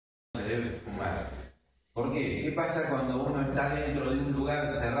debe fumar. ¿Por qué? ¿Qué pasa cuando uno está dentro de un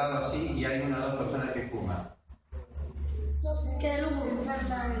lugar cerrado así y hay una o dos personas que fuman? No sé, queda el humo,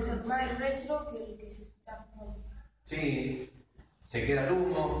 falta el resto que se está fumando. Sí, se queda el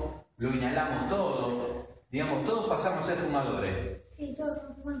humo, lo inhalamos todo, digamos, todos pasamos a ser fumadores. Sí, todos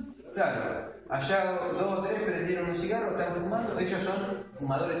están fumando. Claro, allá 2 o 3 prendieron un cigarro, están fumando, ellos son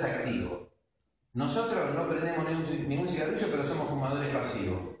fumadores activos. Nosotros no prendemos ningún cigarrillo, pero somos fumadores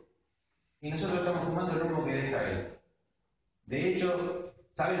pasivos. Y nosotros estamos fumando el humo que deja él. De hecho,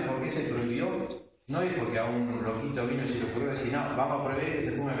 ¿saben por qué se prohibió? No es porque a un loquito vino y se le ocurrió decir, no, vamos a prohibir que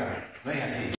se fume acá. No es así.